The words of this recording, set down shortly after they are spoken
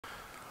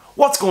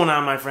What's going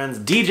on, my friends?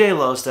 DJ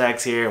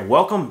Lowstacks here.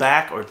 Welcome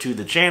back to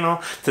the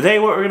channel. Today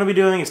what we're going to be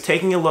doing is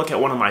taking a look at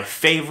one of my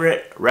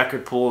favorite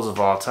record pools of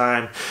all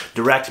time,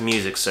 Direct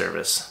Music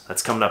Service.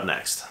 That's coming up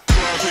next.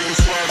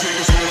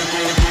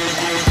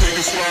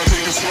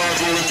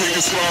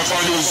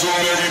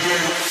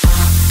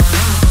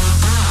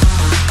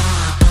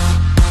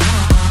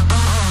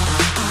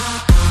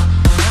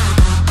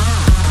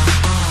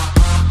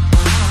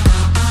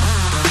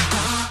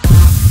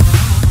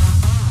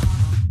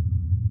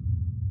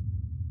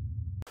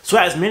 So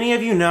as many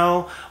of you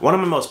know, one of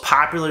my most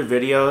popular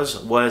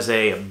videos was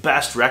a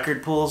best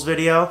record pools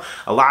video.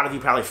 A lot of you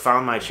probably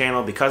found my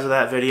channel because of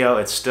that video.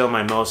 It's still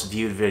my most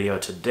viewed video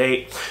to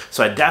date.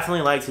 So I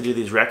definitely like to do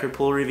these record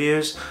pool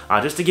reviews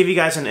just to give you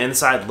guys an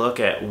inside look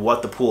at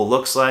what the pool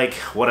looks like,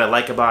 what I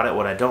like about it,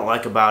 what I don't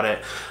like about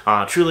it.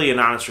 Truly an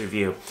honest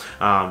review.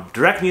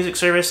 Direct Music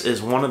Service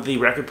is one of the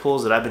record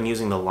pools that I've been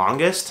using the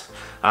longest.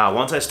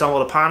 Once I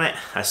stumbled upon it,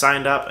 I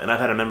signed up and I've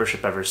had a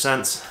membership ever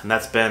since. And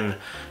that's been,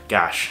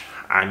 gosh,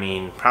 I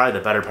mean, probably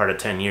the better part of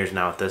 10 years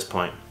now at this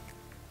point.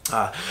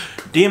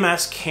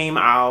 DMS came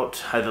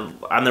out,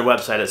 on their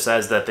website it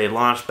says that they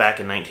launched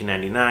back in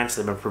 1999,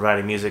 so they've been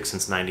providing music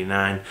since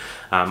 99.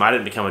 I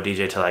didn't become a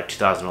DJ till like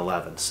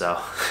 2011, so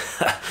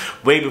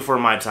way before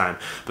my time.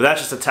 But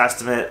that's just a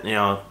testament, you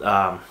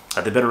know,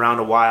 they've been around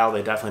a while,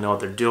 they definitely know what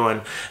they're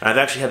doing. And I've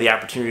actually had the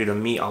opportunity to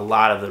meet a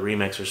lot of the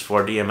remixers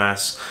for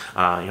DMS.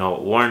 You know,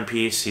 Warren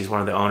Peace, he's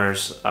one of the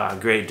owners,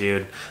 great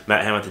dude.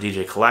 Met him at the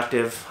DJ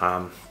Collective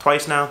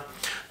twice now.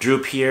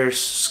 Drew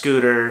Pierce,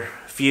 Scooter,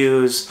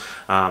 Fuse,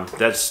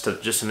 that's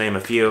just to name a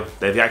few.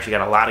 They've actually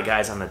got a lot of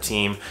guys on the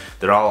team.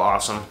 They're all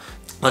awesome.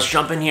 Let's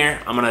jump in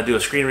here. I'm gonna do a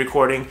screen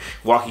recording,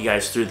 walk you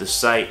guys through the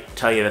site,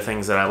 tell you the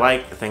things that I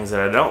like, the things that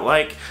I don't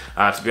like.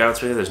 To be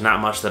honest with you, there's not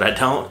much that I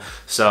don't.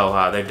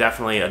 So they've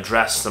definitely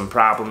addressed some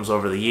problems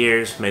over the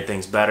years, made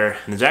things better.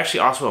 And there's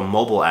actually also a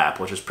mobile app,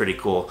 which is pretty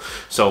cool.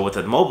 So with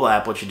the mobile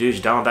app, what you do is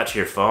you download that to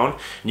your phone,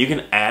 and you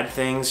can add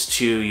things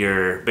to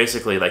your,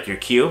 basically like your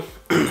queue,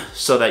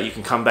 so that you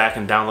can come back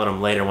and download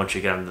them later once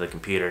you get onto the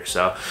computer.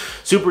 So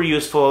super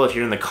useful if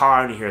you're in the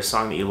car and you hear a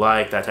song that you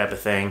like, that type of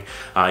thing.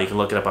 You can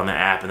look it up on the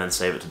app and then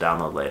save it to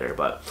download later.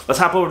 But let's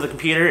hop over to the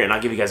computer and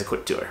I'll give you guys a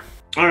quick tour.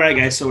 All right,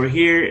 guys, so we're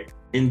here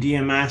in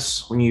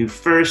DMS. When you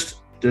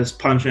first just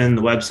punch in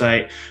the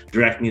website,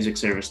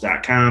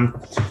 directmusicservice.com,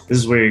 this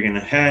is where you're gonna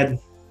head.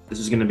 This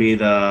is gonna be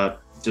the,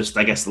 just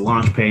I guess the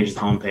launch page, the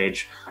home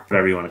page,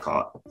 whatever you wanna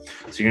call it.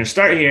 So you're gonna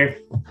start here.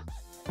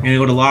 You're gonna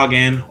go to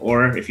login,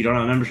 or if you don't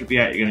have a membership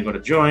yet, you're gonna go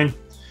to join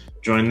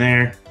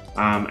there.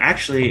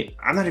 Actually,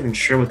 I'm not even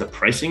sure what the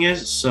pricing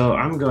is, so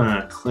I'm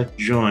gonna click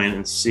join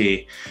and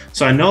see.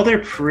 So I know they're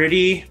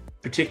pretty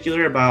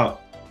particular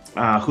about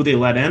who they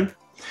let in,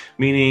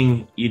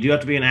 meaning you do have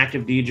to be an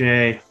active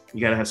DJ, you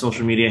gotta have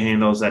social media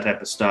handles, that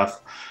type of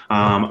stuff.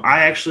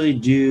 I actually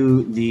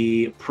do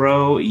the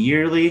Pro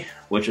Yearly,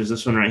 which is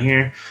this one right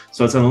here.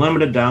 So it's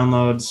unlimited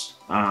downloads.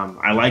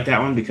 I like that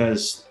one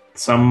because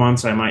some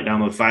months I might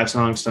download 5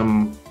 songs,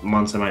 some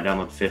months I might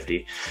download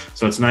 50.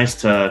 So it's nice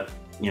to,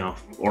 you know,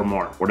 or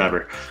more,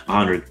 whatever,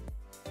 100.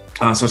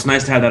 So it's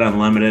nice to have that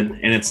unlimited,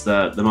 and it's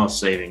the most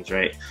savings,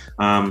 right?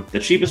 The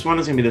cheapest one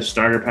is gonna be the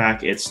starter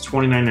pack. It's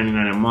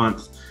 $29.99 a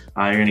month.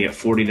 You're gonna get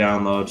 40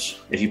 downloads.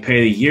 If you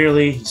pay the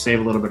yearly, you save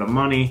a little bit of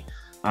money.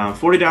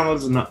 40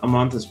 downloads a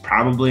month is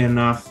probably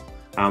enough.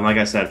 Like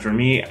I said, for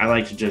me, I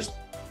like to just,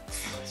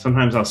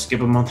 sometimes I'll skip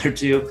a month or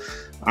two,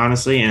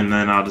 honestly, and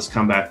then I'll just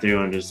come back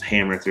through and just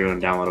hammer through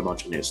and download a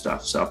bunch of new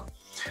stuff. So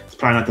it's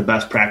probably not the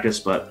best practice,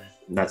 but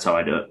that's how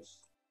I do it.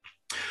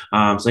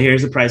 So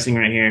here's the pricing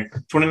right here.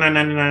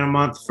 $29.99 a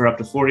month for up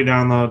to 40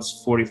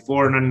 downloads,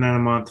 $44.99 a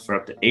month for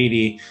up to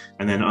 80,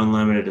 and then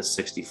unlimited is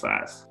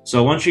 $65.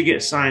 So once you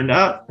get signed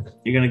up,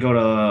 you're gonna go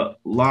to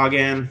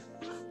login,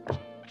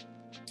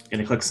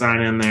 gonna click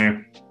sign in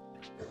there.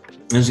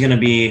 This is gonna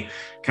be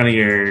kind of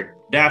your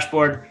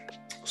dashboard.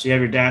 So you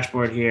have your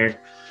dashboard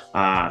here.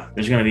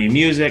 There's going to be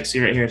music. See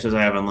right here it says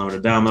I have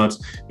unlimited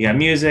downloads. You got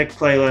music,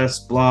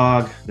 playlist,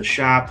 blog, the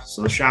shop.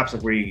 So the shop's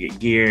like where you get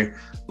gear.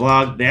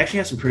 Blog, they actually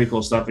have some pretty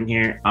cool stuff in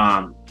here.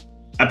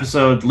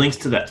 Episode links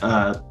to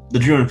the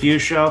Drew and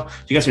Fuse show.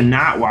 If you guys are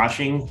not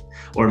watching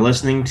or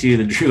listening to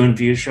the Drew and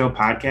Fuse show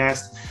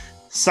podcast,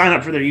 sign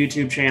up for their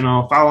YouTube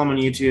channel. Follow them on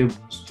YouTube.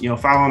 You know,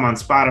 follow them on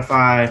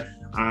Spotify,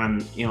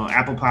 on, you know,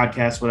 Apple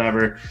Podcasts,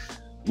 whatever.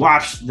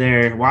 Watch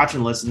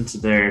and listen to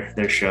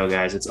their show,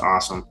 guys. It's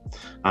awesome.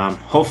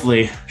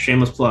 Hopefully,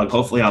 shameless plug,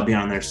 hopefully I'll be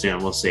on there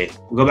soon. We'll see.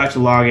 We'll go back to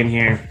login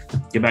here,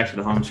 get back to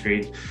the home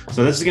screen.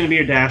 So this is going to be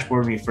your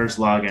dashboard when you first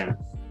log in.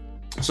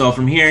 So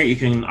from here,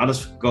 I'll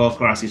just go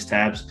across these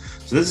tabs.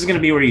 So this is going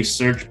to be where you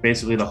search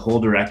basically the whole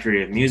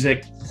directory of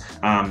music.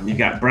 You've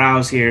got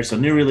browse here. So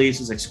new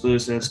releases,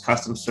 exclusives,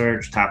 custom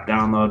search, top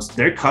downloads.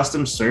 Their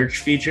custom search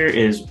feature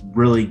is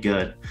really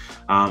good.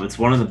 It's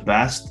one of the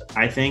best,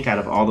 I think, out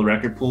of all the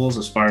record pools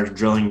as far as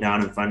drilling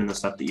down and finding the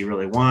stuff that you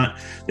really want.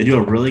 They do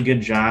a really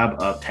good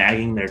job of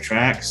tagging their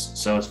tracks.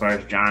 So as far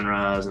as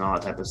genres and all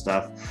that type of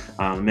stuff,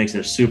 it makes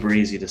it super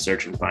easy to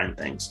search and find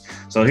things.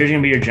 So here's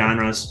gonna be your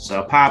genres.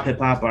 So pop, hip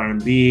hop,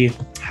 R&B,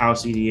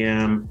 house,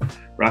 EDM,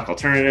 rock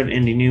alternative,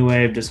 indie new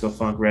wave, disco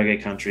funk,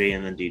 reggae, country,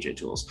 and then DJ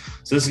tools.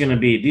 So this is gonna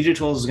be, DJ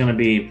tools is gonna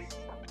be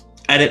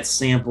edits,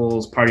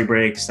 samples, party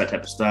breaks, that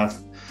type of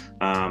stuff.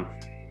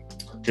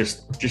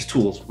 Just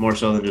tools, more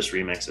so than just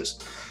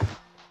remixes.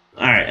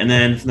 All right, and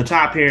then from the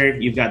top here,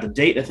 you've got the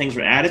date that things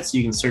were added, so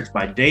you can search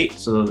by date.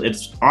 So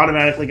it's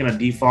automatically gonna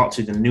default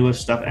to the newest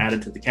stuff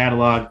added to the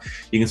catalog.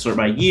 You can sort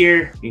by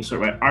year, you can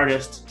sort by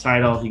artist,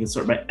 title, you can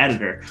sort by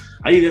editor.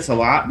 I do this a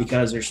lot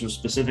because there's some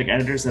specific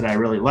editors that I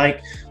really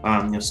like.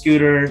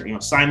 Scooter,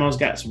 Simo's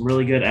got some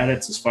really good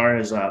edits as far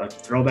as like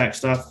throwback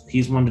stuff.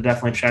 He's one to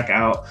definitely check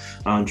out.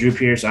 Drew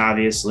Pierce,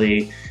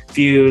 obviously,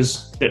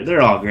 Fuse,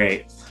 they're all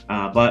great.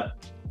 But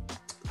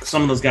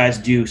some of those guys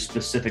do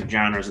specific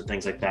genres and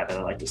things like that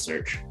I like to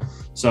search.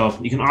 So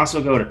you can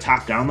also go to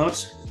top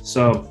downloads.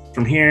 So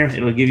from here,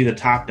 it'll give you the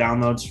top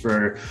downloads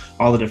for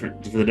all the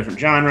different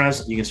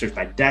genres. You can search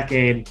by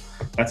decade.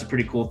 That's a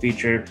pretty cool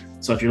feature.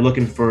 So if you're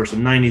looking for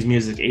some 90s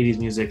music, 80s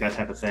music, that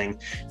type of thing,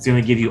 it's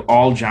going to give you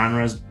all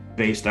genres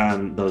based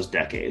on those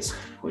decades,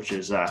 which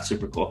is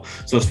super cool.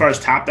 So as far as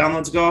top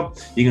downloads go,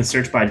 you can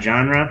search by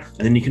genre, and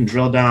then you can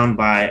drill down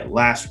by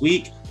last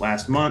week,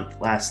 last month,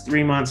 last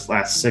 3 months,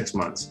 last 6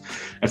 months.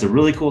 That's a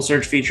really cool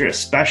search feature,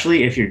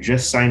 especially if you're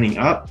just signing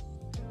up.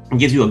 It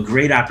gives you a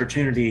great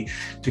opportunity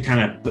to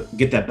kind of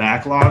get that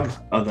backlog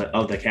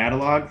of the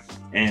catalog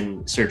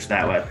and search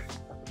that way.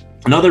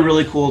 Another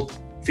really cool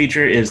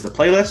feature is the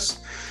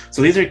playlists.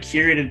 So these are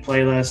curated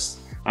playlists.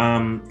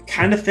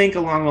 Kind of think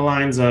along the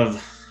lines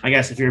of, I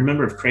guess if you're a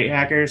member of Crate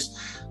Hackers,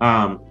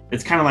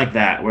 it's kind of like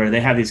that, where they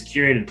have these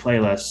curated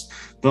playlists.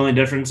 The only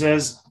difference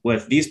is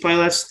with these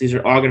playlists, these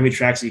are all going to be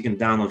tracks that you can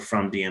download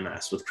from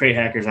DMS. With Crate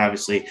Hackers,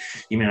 obviously,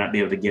 you may not be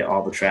able to get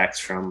all the tracks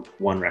from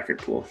one record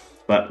pool.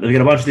 But they've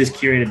got a bunch of these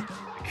curated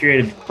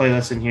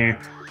playlists in here.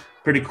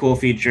 Pretty cool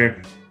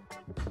feature.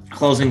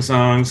 Closing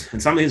songs,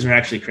 and some of these are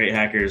actually Crate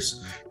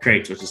Hackers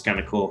crates, which is kind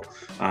of cool.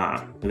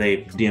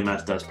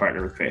 DMS does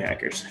partner with Crate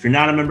Hackers. If you're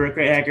not a member of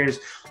Crate Hackers,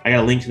 I got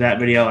a link to that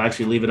video. I'll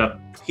actually leave it up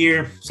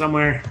here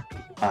somewhere.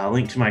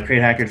 Link to my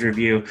Crate Hackers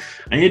review.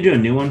 I need to do a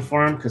new one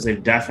for them because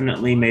they've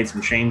definitely made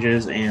some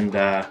changes and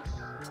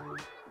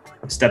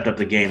stepped up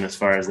the game as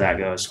far as that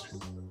goes.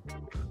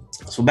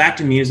 So back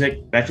to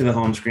music, back to the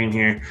home screen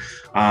here.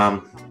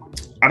 I'll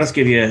just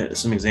give you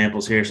some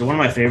examples here. So one of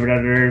my favorite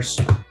editors,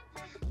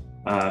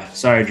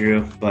 sorry,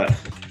 Drew, but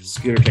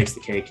Scooter takes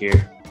the cake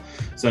here.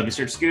 So if you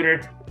search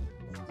Scooter,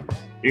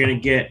 you're going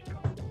to get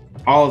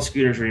all of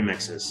Scooter's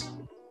remixes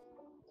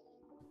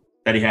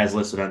that he has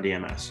listed on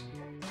DMS.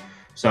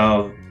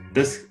 So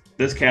this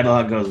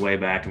catalog goes way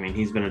back. I mean,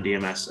 he's been a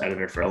DMS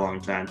editor for a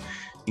long time.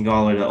 You can go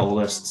all the way to the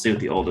oldest, see what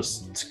the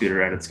oldest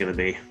Scooter edit's going to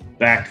be.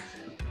 Back,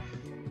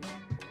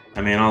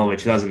 I mean, all the way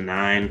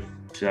 2009,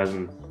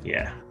 2000,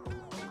 yeah.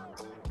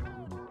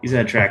 He's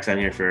had tracks on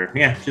here for,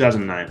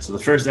 2009. So the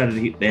first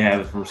edit they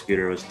have from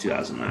Scooter was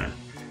 2009.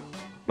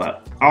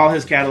 But all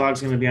his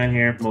catalog's going to be on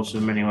here, most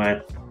of them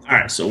anyway. All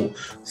right, so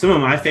some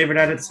of my favorite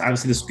edits,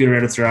 obviously the Scooter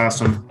edits are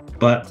awesome,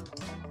 but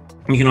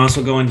you can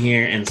also go in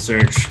here and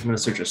search. I'm going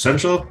to search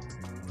Essential.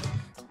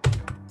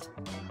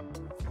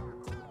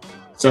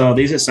 So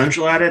these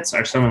Essential edits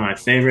are some of my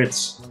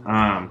favorites.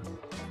 I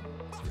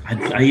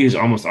use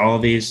almost all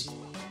of these.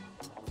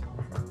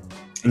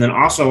 And then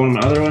also one of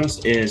my other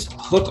ones is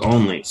Hook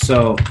Only.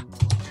 So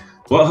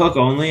what Hook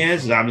Only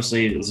is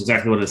obviously it's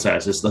exactly what it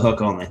says. It's the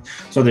hook only.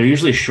 So they're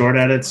usually short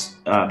edits.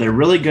 They're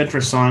really good for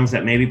songs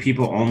that maybe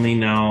people only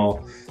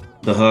know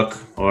the hook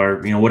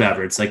or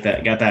whatever. It's like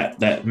that got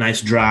that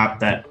nice drop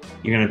that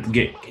you're gonna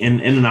get in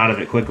and out of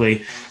it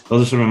quickly.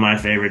 Those are some of my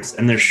favorites,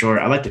 and they're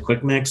short. I like the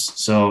quick mix,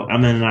 so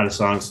I'm in and out of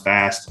songs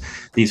fast.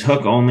 These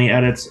hook only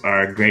edits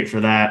are great for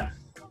that.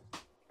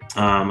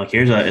 Like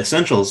here's a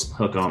Essentials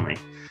hook only.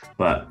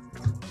 But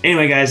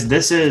anyway, guys,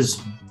 this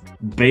is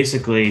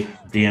basically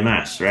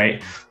DMS,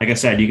 right? Like I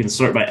said, you can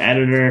sort by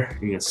editor,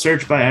 you can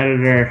search by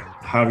editor,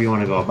 however you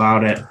want to go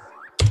about it.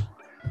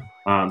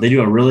 They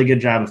do a really good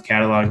job of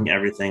cataloging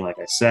everything, like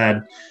I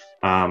said.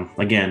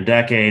 Again,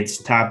 decades,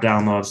 top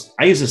downloads.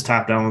 I use this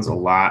top downloads a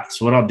lot.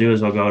 So what I'll do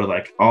is I'll go to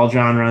like all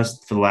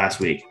genres for the last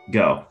week,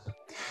 go.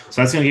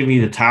 So that's going to give me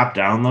the top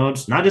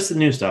downloads, not just the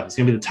new stuff. It's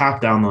going to be the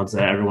top downloads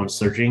that everyone's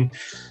searching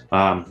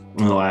in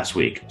the last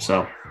week.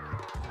 So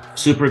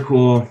super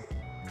cool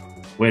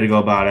way to go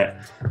about it.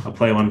 I'll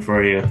play one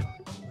for you.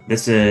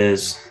 This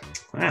is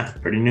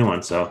pretty new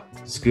one. So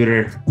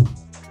Scooter,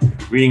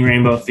 Reading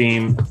Rainbow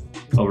theme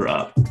over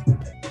Up.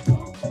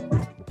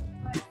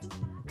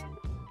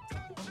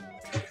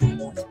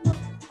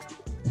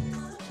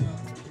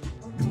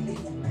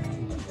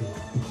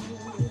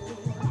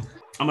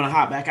 I'm going to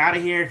hop back out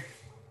of here.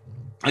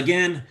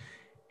 Again,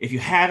 if you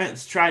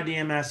haven't tried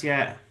DMS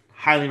yet,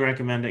 highly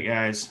recommend it,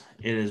 guys.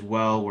 It is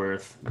well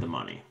worth the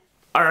money.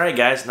 Alright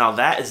guys, now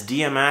that is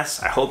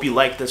DMS. I hope you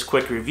liked this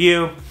quick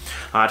review.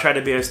 I tried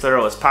to be as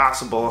thorough as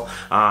possible.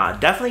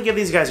 Definitely give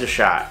these guys a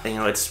shot. You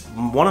know, it's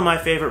one of my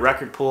favorite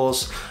record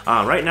pools.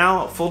 Right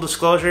now, full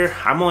disclosure,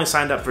 I'm only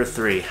signed up for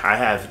 3. I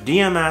have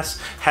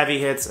DMS, Heavy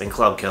Hits, and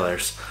Club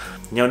Killers.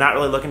 You know, not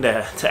really looking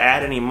to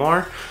add any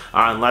more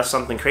unless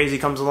something crazy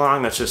comes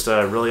along. That's just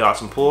a really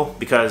awesome pool,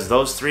 because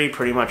those 3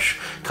 pretty much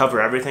cover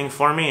everything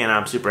for me, and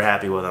I'm super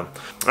happy with them.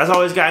 As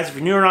always guys, if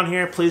you're new around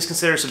here, please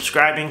consider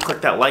subscribing,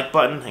 click that like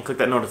button, and click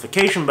that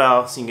notification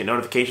bell so you can get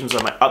notifications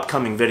of my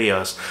upcoming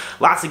videos.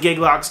 Lots of gig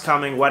logs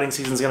coming, wedding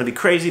season's going to be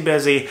crazy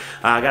busy.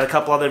 I got a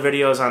couple other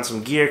videos on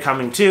some gear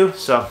coming too,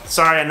 so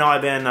sorry, I know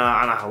I've been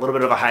on a little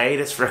bit of a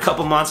hiatus for a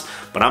couple months,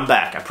 but I'm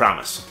back, I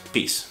promise.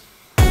 Peace.